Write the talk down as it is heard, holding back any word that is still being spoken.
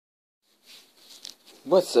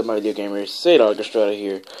What's up, my video gamers? Say Orchestra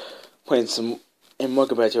here, playing some, and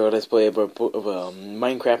welcome back to our Let's Play of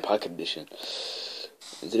Minecraft Pocket Edition.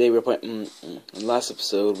 And today we're playing, in the last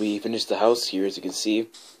episode, we finished the house here, as you can see. In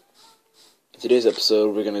today's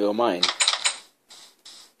episode, we're gonna go mine.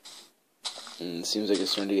 And it seems like it's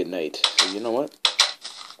starting to get night, so you know what?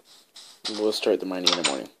 We'll start the mining in the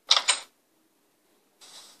morning.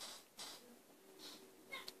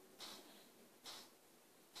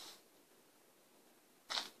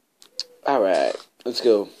 Alright, let's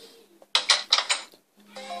go.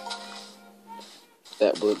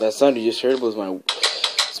 That sound you just heard was my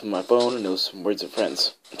phone, and it was some words of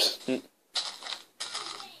friends.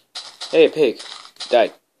 Hey, pig,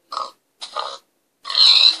 die.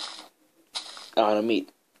 Oh, no meat.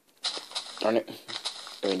 Darn it.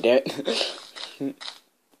 I mean, damn it.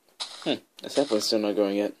 That's definitely still not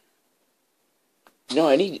going yet. No,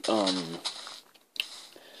 I need light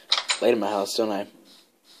in my house, don't I?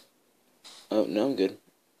 Oh, no, I'm good.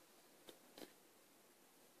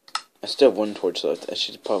 I still have one torch left. I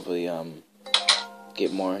should probably,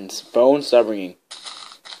 get more. And phone, stop ringing.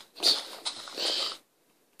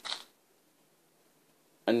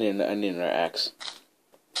 I need another axe.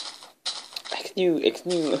 Can you,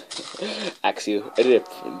 axe you. I did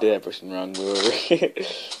that person wrong, move over.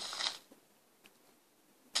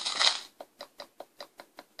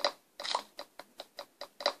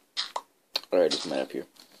 Alright, just mine up here.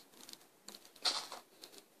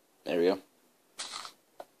 There we go.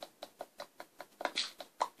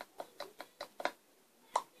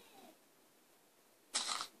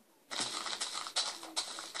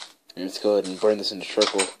 And let's go ahead and burn this into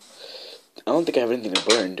charcoal. I don't think I have anything to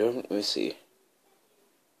burn. Let me see.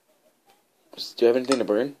 Do I have anything to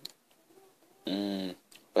burn? I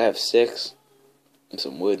have 6 and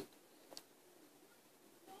some wood.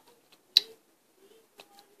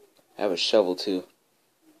 I have a shovel too.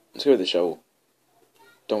 Let's go with the shovel.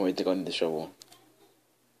 Don't wait to go into the shovel.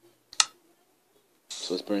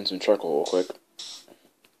 So let's burn some charcoal real quick.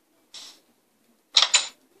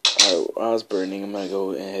 Alright, while I was burning, I'm gonna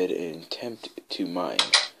go ahead and attempt to mine.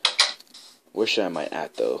 Where should I mine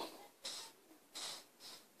at though?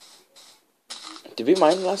 Did we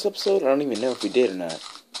mine the last episode? I don't even know if we did or not.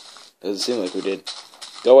 Doesn't seem like we did.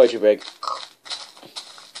 Go away, Trebeg.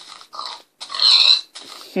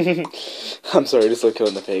 I'm sorry, just like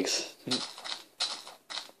killing the pigs.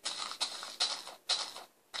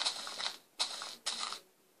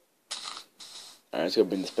 Alright, let's go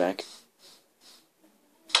bring this back.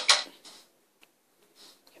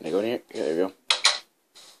 Can I go in here? Yeah, there we go.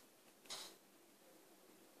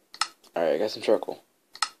 Alright, I got some charcoal.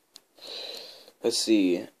 Let's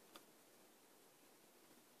see.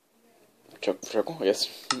 Charcoal, I guess.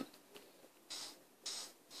 I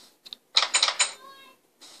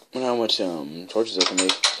wonder how much torches I can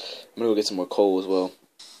make. I'm gonna go get some more coal as well.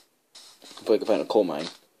 Hopefully I can find a coal mine.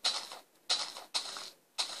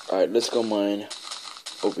 Alright, let's go mine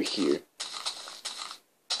over here.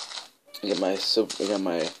 I got my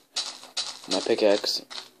pickaxe.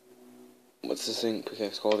 What's this thing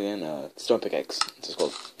pickaxe called again? Stone pickaxe. That's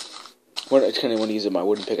what it's called. I kind of want to use my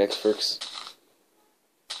wooden pickaxe first.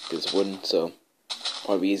 It's wooden, so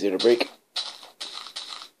it'll be easier to break.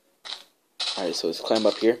 Alright, so let's climb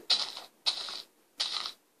up here.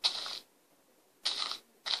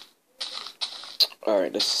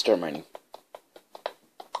 Alright, let's start mining.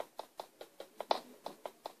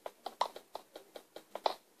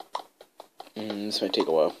 This might take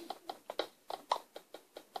a while.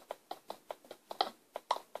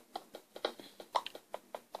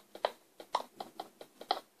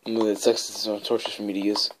 It sucks, there's no torches for me to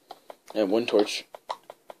use. I have one torch.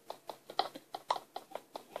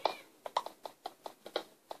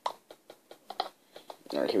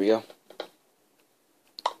 Alright, here we go.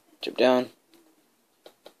 Jump down.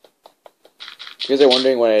 If you guys are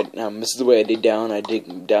wondering why this is the way I dig down. I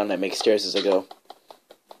dig down and I make stairs as I go.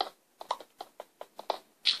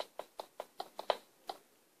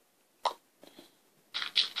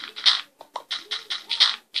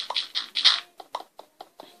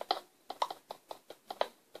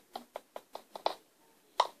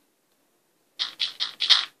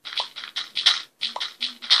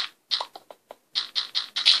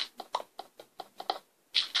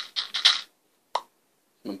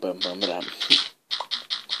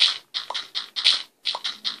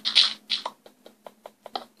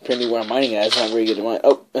 Apparently where I'm mining at is not very good to mine.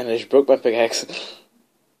 Oh, and I just broke my pickaxe.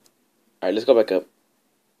 Alright, let's go back up.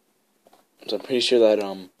 So I'm pretty sure that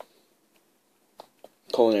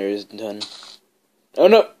culinary is done. Oh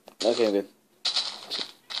no! Okay, I'm good.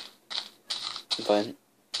 I'm fine.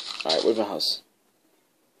 Alright, where's my house?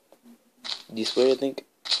 This way, I think.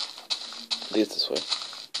 I think it's this way.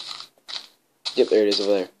 Yep, there it is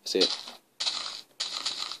over there. I see it.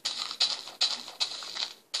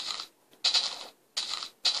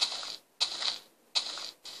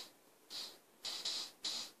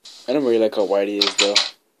 I don't really like how wide it is, though.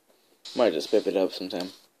 Might just pip it up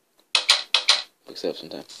sometime. Fix it up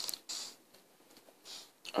sometime.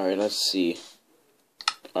 Alright, let's see.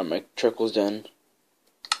 Alright, my charcoal's done.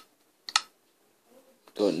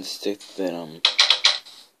 Go ahead and stick that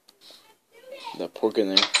pork in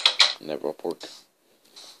there. That raw pork.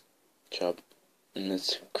 Chop. And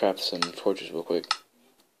let's craft some torches real quick.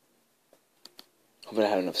 Hoping I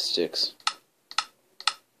have enough sticks.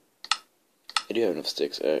 I do have enough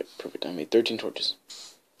sticks. Alright, perfect. I made 13 torches.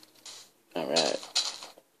 Alright.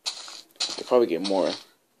 I could probably get more.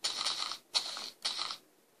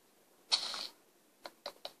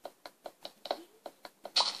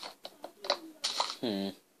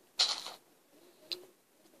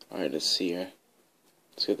 Alright, let's see here.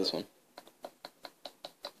 Let's get this one.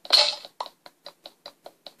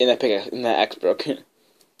 And that pickaxe, and that axe broke.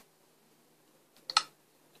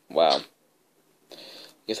 Wow.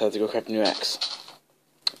 Guess I have to go craft a new axe.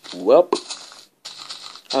 Well,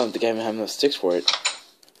 I don't think I even have enough sticks for it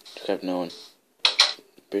to craft no one.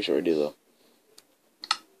 Pretty sure I do though.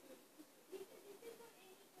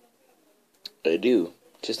 But I do,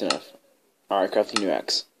 just enough. Alright, craft a new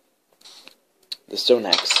axe. The stone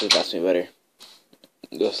axe would last me better.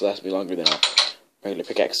 This lasts me longer than a regular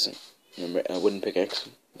pickaxe. Remember, a wooden pickaxe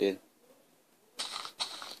did.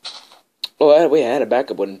 Oh, I had a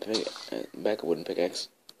backup wooden pickaxe.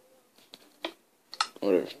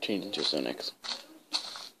 Whatever, change into a stone axe.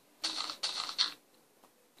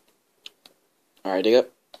 Alright, dig up.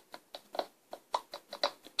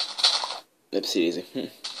 Let's see, easy.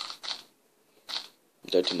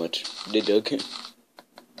 Dug too much. Did dug.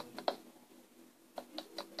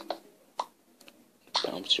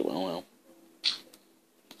 Bounce it, wow.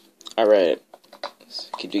 Alright. Let's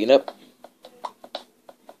keep digging up.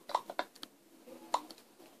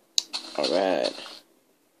 Alright.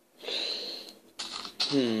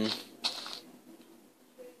 I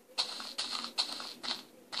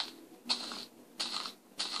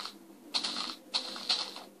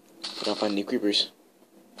don't find any creepers.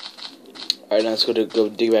 Alright, now let's go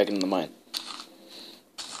dig back into the mine.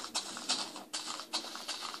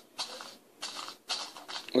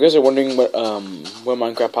 If you guys are wondering what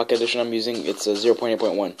Minecraft Pocket Edition I'm using, it's a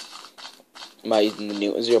 0.8.1. I'm not using the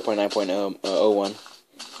new 0.9.01.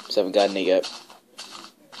 So I haven't gotten it yet.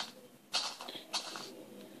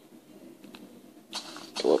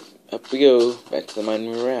 Go up we go, back to the mine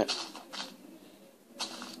we were at.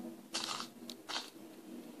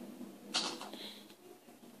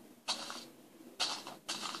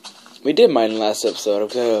 We did mine last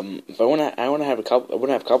episode. If I wouldn't have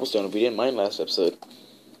cobblestone if we didn't mine last episode.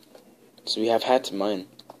 So we have had to mine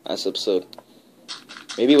last episode.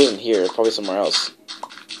 Maybe it wasn't here. Probably somewhere else.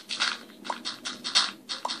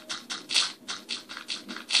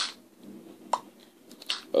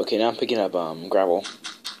 Okay, now I'm picking up gravel.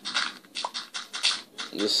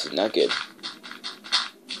 This is not good.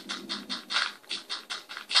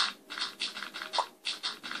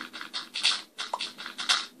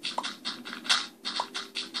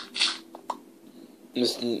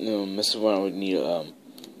 This is when I would need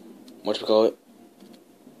what you call it?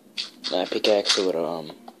 A pickaxe or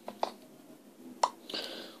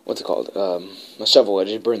what's it called? A shovel. I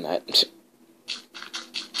just burned that.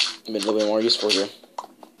 Been a little bit more useful here.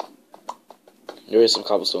 There is some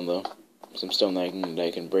cobblestone though. Some stone that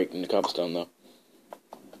I can break into cobblestone though.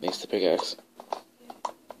 Makes the pickaxe.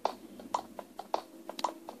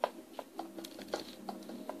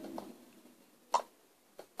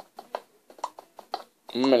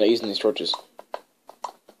 I'm not using these torches.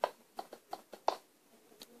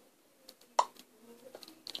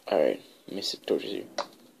 Alright, let me stick torches here.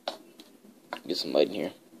 Get some light in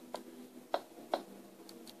here.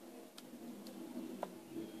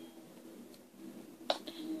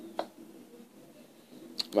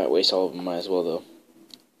 Might waste all of them, might as well though.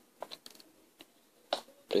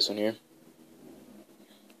 Place one here.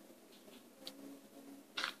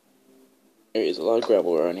 There is a lot of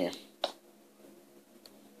gravel around here.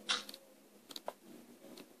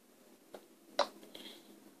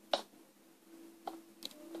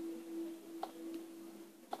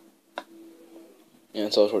 Yeah,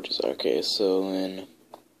 that's all torches. Okay, so then,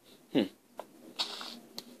 this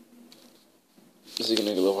is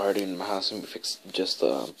gonna go a little harder in my house, and we fix just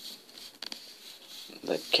the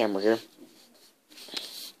camera here.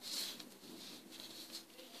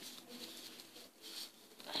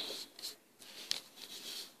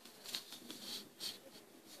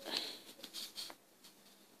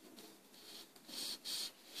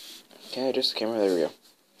 Can I adjust the camera? There we go.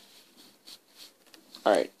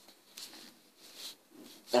 Alright.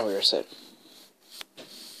 Now we are set.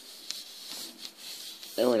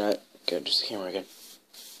 No, we're not. Okay, adjust the camera again.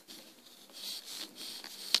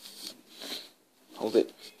 Hold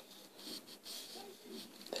it.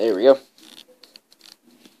 There we go.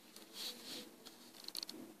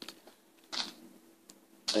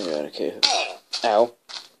 Oh god, okay. Ow.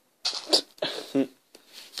 I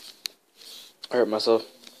hurt myself.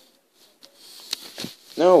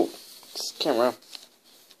 No! It's the camera.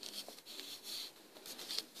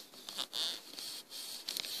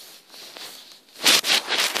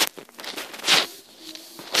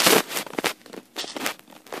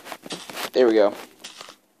 There we go.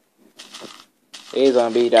 Hey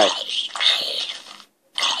zombie, die.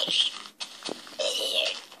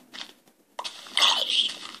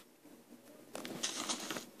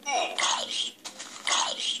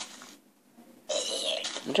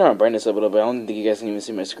 I'm trying to brighten this up a little bit. I don't think you guys can even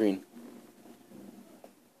see my screen.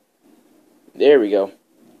 There we go.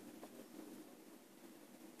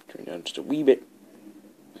 Turn it down just a wee bit.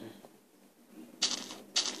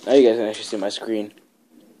 Now you guys can actually see my screen.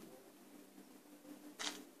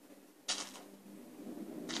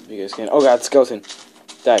 You guys can. Oh god, skeleton.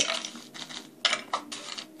 Die.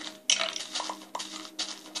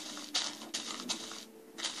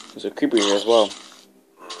 There's a creeper here as well.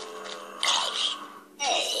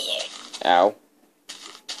 Ow.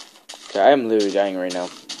 Okay, I am literally dying right now.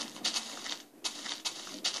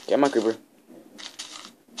 Get my creeper.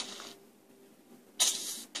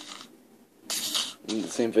 I'm the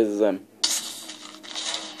same face as them.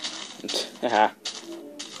 Haha.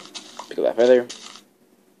 Pick up that feather.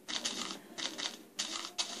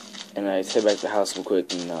 And I head back to the house real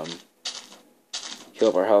quick and heal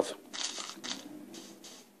up our health.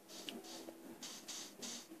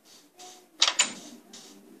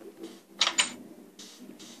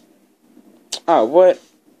 Oh, what?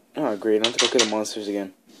 Oh, great. I have to go kill the monsters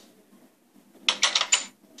again.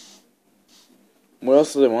 Where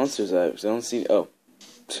else are the monsters at? I don't see. Oh.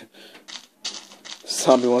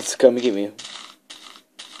 Zombie wants to come and get me.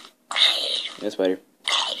 No, spider.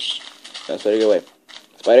 No, spider, go away.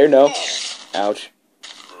 Spider, no. Ouch.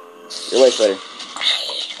 You're away, spider.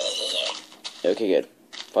 Okay, good.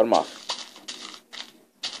 Fought him off.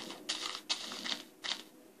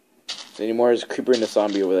 So anymore, there's a creeper and a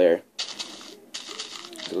zombie over there.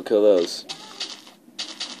 Let's go kill those.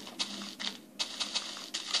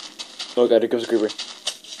 Oh god, here comes a creeper.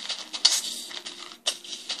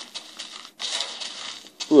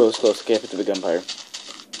 Ooh, that was close. Okay, I picked up the gunfire.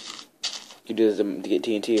 You do this to get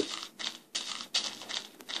TNT.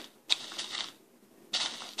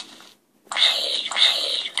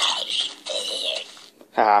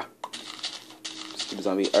 Haha. Stupid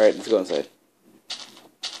zombie. Alright, let's go inside.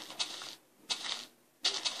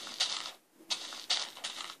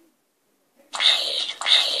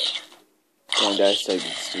 Come on, guys.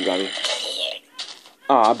 Stupid zombie.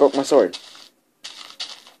 Aw, I broke my sword.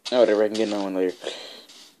 Oh, whatever. I can get another one later.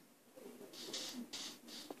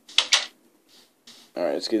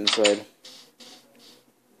 Alright, let's get inside.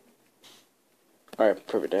 Alright,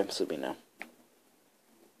 perfect. I'm sleeping now.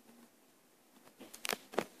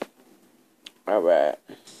 Alright.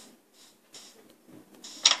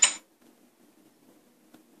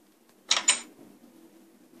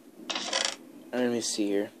 Let me see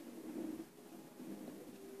here.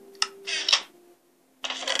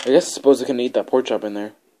 I guess I suppose I can eat that pork chop in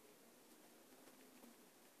there.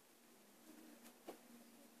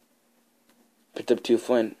 Picked up 2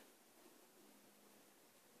 flint.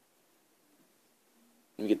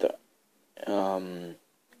 Let me get the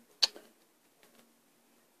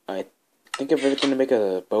I think of everything to make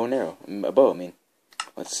a bow and arrow. A bow, I mean.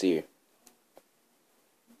 Let's see.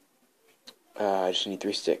 I just need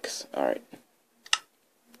 3 sticks. Alright.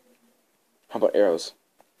 How about arrows?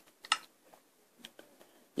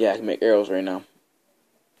 Yeah, I can make arrows right now.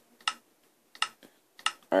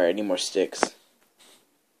 Alright, I need more sticks.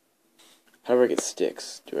 How do I get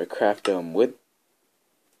sticks? Do I craft wood?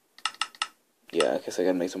 Yeah, I guess I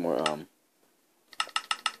gotta make some more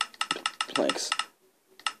planks.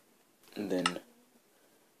 And then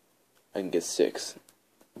I can get 6.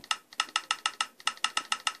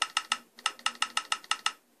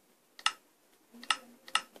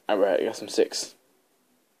 Alright, I got some 6.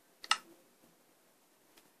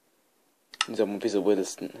 Need one piece of wood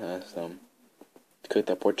to cook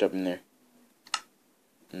that pork chop in there.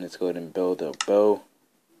 And let's go ahead and build a bow.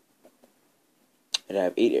 And I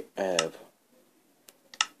have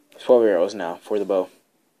 12 arrows now for the bow.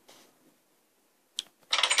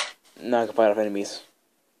 Now I can fight off enemies.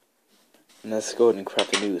 And let's go ahead and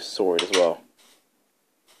craft a new sword as well.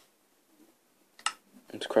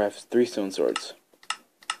 Let's craft 3 stone swords.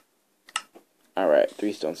 Alright,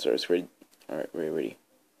 3 stone swords. Ready? Alright, ready.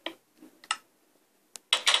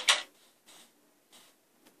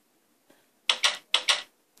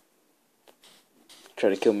 Try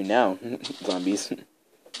to kill me now, zombies.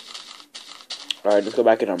 Alright, let's go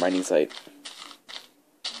back in our mining site.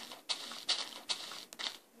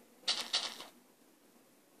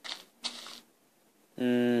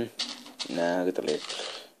 Nah, I'll get that later.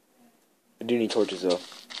 I do need torches though.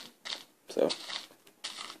 So.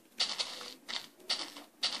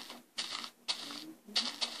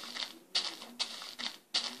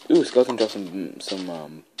 Ooh, skeleton dropped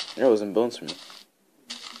some arrows and bones for me.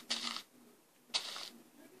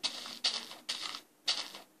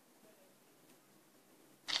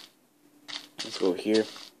 Let's go over here.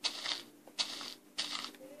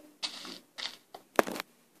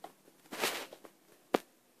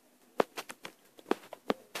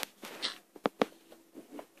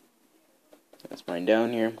 Let's mine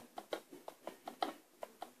down here.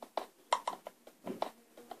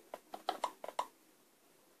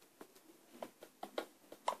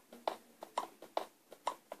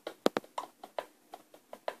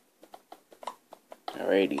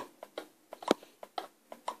 Alrighty.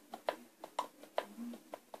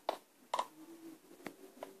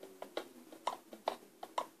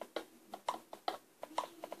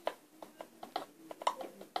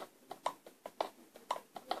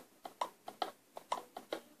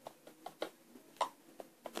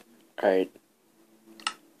 Alright.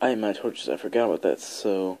 I have my torches, I forgot about that,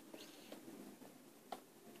 so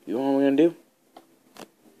you know what we're gonna do?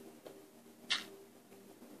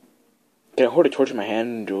 Can I hold a torch in my hand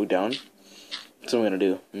and drill down? That's what I'm gonna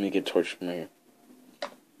do. Let me get a torch from right here.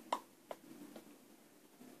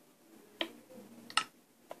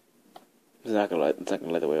 It's not gonna light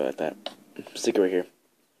the way like that. Stick it right here.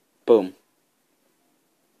 Boom.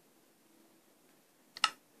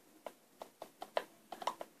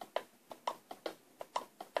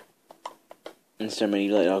 Instead of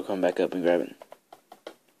light, I'll come back up and grab it.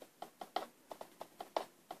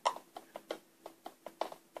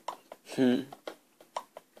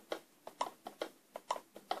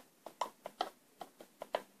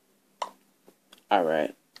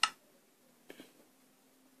 Alright.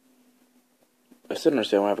 I still don't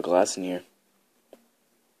understand why I have a glass in here.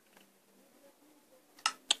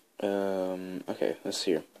 Okay, let's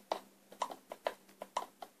see here.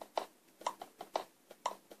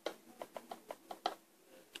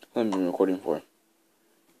 How long have I been recording for?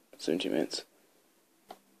 17 minutes.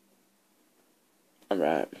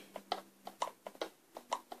 Alright.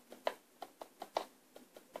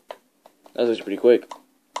 That was actually pretty quick.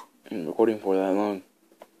 I've been recording for that long.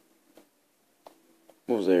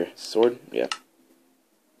 What was there? Sword? Yeah.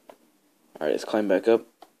 Alright, let's climb back up.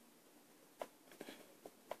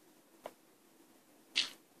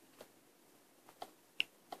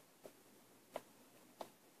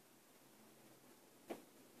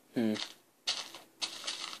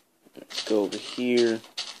 Let's go over here.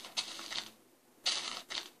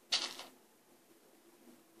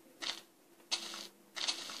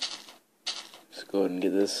 Let's go ahead and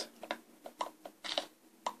get this.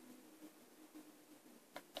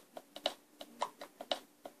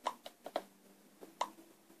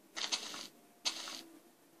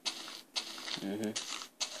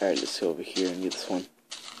 Alright, let's go over here and get this one.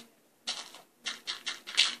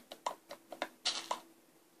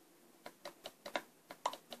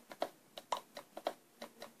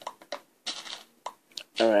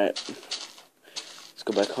 Alright, let's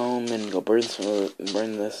go back home and go burn this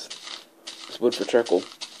wood for charcoal.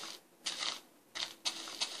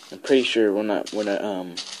 I'm pretty sure we're not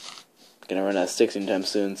gonna run out of sticks anytime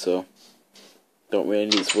soon, so don't really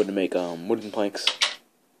need this wood to make wooden planks.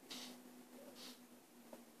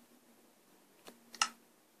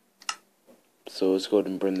 So let's go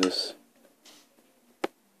ahead and burn this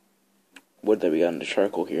wood that we got into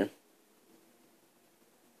charcoal here.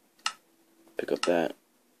 Pick up that.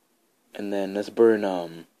 And then let's burn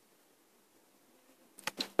this.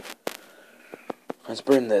 Let's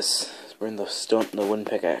burn the wooden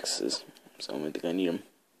pickaxes. So I don't think I need them.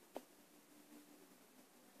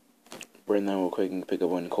 Burn that real quick and pick up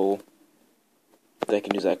one coal. Then I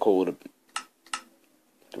can use that coal to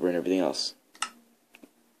burn everything else.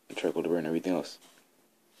 The charcoal to burn everything else.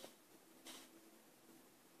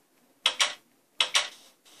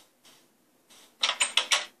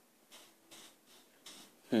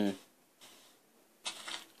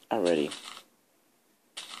 Alrighty.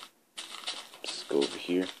 Let's go over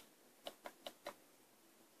here.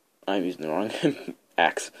 I'm using the wrong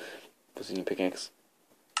axe. Plus you need pickaxe.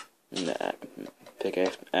 Nah,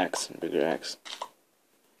 pickaxe, axe, bigger axe.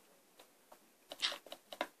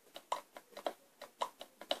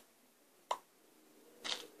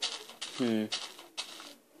 Alright,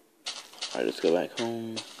 let's go back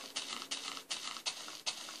home.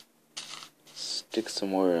 Stick some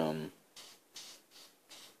more,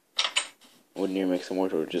 wood near, make some more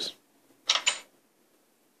torches.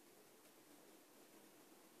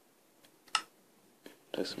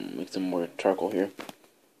 Make some more charcoal here.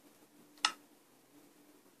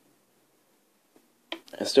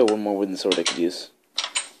 And still one more wooden sword I could use.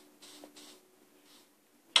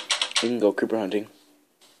 We can go creeper hunting.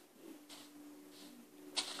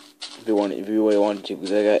 If you really wanted to,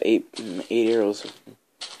 because I got eight arrows.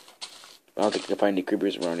 I don't think I can find any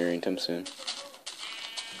creepers around here anytime soon.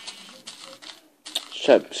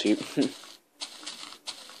 Shut up, sheep.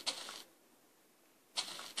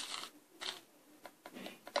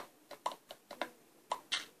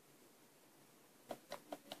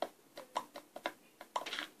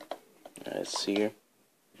 Let's see here.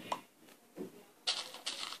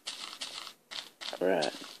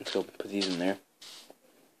 Alright, let's go put these in there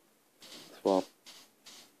as well.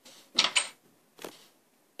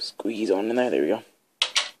 Squeeze on in there, there we go.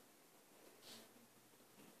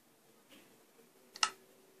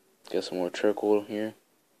 Get some more charcoal here.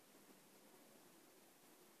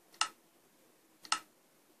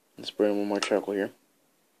 Let's burn one more charcoal here.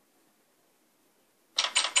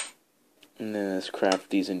 And then let's craft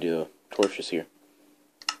these into torches here.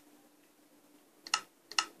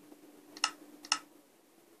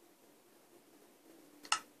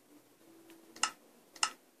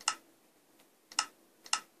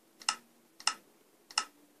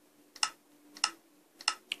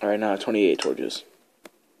 Alright, now 28 torches.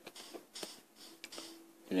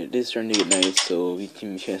 And it is starting to get night, so we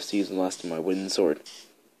can chance to use the last of my wooden sword.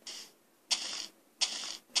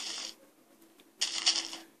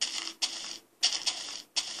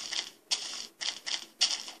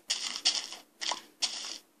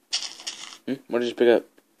 What did you pick up?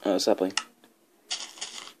 Oh, sapling.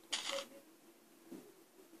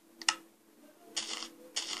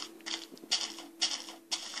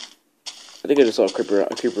 I think I just saw a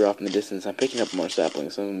creeper off in the distance. I'm picking up more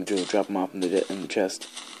saplings, so I'm going to drop them off in the chest.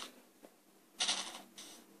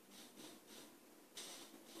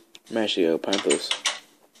 I'm actually going to plant those.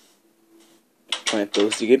 Plant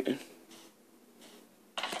those to get.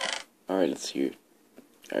 Alright, let's see.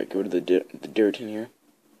 Alright, get rid of the dirt in here.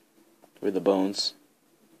 Get rid of the bones.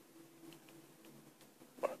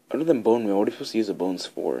 Other than bone meal, what are you supposed to use the bones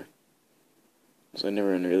for? So I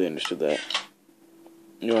never really understood that.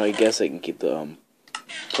 You know, I guess I can keep the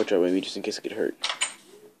torch out with me just in case I get hurt.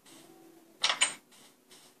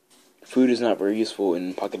 Food is not very useful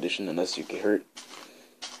in Pocket Edition unless you get hurt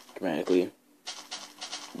dramatically.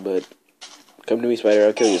 But come to me, spider,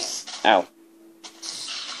 I'll kill you. Ow.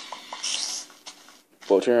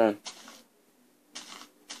 Whoa, turn around.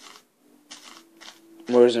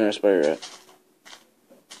 Where's our spider at?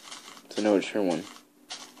 So no, turn one.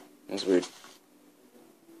 That's weird.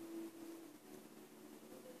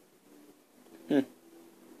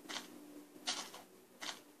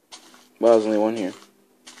 Well, there's only one here.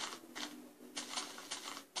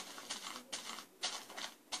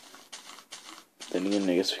 Then again,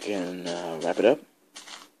 I guess we can wrap it up.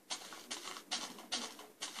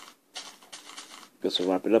 Guess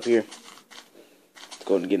we'll wrap it up here. Let's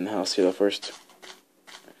go ahead and get in the house here though first.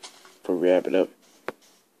 Before we wrap it up.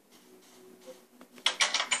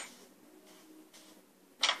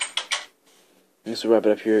 I guess we'll wrap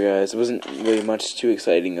it up here, guys. It wasn't really much too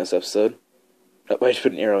exciting this episode. Oh, I just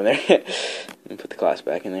put an arrow in there. And put the glass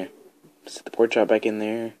back in there. Set the pork chop back in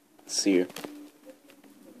there. Let's see here.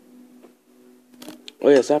 Oh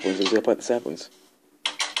yeah, saplings. Let's go plant the saplings.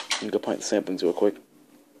 I'm gonna go plant the saplings real quick.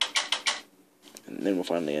 And then we'll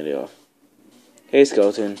finally end it off. Hey,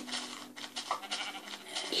 skeleton.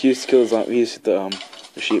 He used to kill the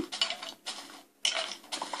sheep.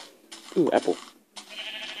 Ooh, apple.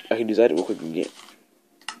 I can use that real quick and get.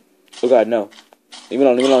 Oh god, no. Leave me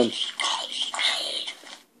alone, leave me alone.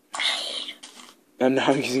 I'm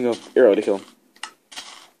now using an arrow to kill him.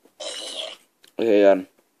 Okay, got him.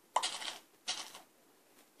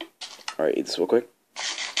 Alright, eat this real quick.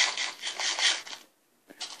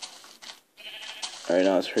 Alright,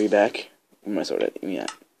 now let's hurry back. Where my sword at? Yeah.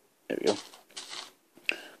 There we go.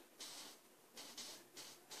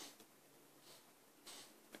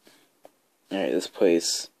 Alright, this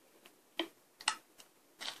place.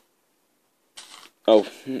 Oh,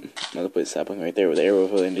 another place sapling right there with the arrow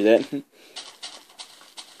if I didn't do that.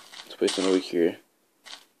 Let's place one over here.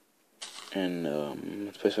 And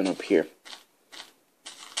let's place one up here.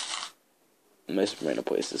 Nice random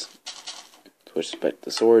places. Push back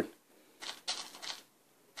the sword.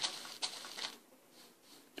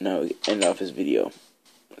 Now we end off his video.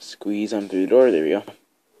 Squeeze on through the door. There we go.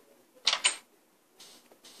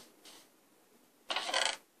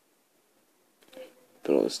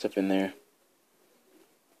 Put all this stuff in there.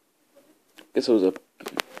 Guess it was a.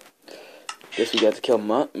 Guess we got to kill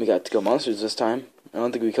monsters this time. I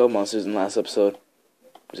don't think we killed monsters in the last episode.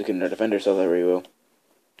 We couldn't defend ourselves that very well.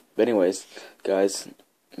 But anyways, guys,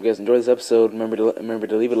 if you guys enjoyed this episode, remember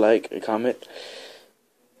to leave a like, a comment,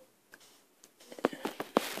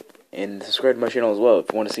 and subscribe to my channel as well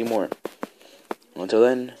if you want to see more. Until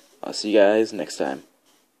then, I'll see you guys next time.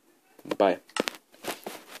 Bye.